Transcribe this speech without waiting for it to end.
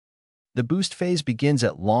The boost phase begins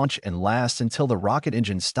at launch and lasts until the rocket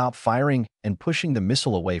engines stop firing and pushing the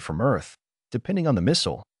missile away from Earth. Depending on the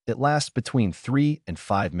missile, it lasts between 3 and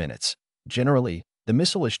 5 minutes. Generally, the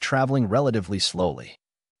missile is traveling relatively slowly.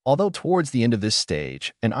 Although towards the end of this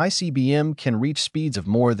stage, an ICBM can reach speeds of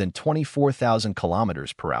more than 24,000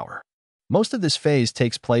 kilometers per hour. Most of this phase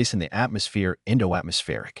takes place in the atmosphere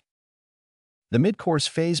endoatmospheric. The midcourse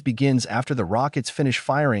phase begins after the rockets finish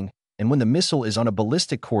firing and when the missile is on a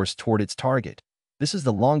ballistic course toward its target. This is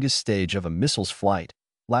the longest stage of a missile's flight,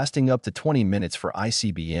 lasting up to 20 minutes for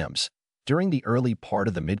ICBMs. During the early part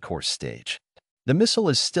of the midcourse stage, the missile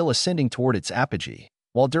is still ascending toward its apogee,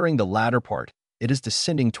 while during the latter part, it is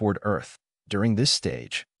descending toward Earth. During this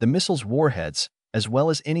stage, the missile's warheads, as well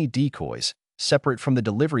as any decoys, separate from the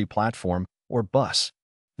delivery platform or bus.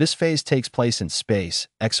 This phase takes place in space,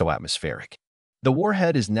 exoatmospheric. The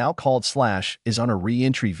warhead is now called is on a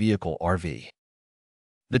re-entry vehicle RV.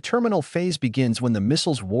 The terminal phase begins when the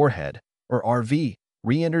missile's warhead, or RV,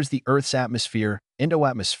 re-enters the Earth's atmosphere,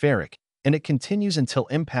 endoatmospheric, and it continues until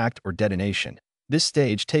impact or detonation. This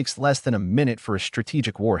stage takes less than a minute for a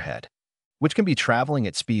strategic warhead, which can be traveling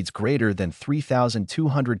at speeds greater than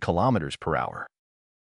 3,200 kilometers per hour.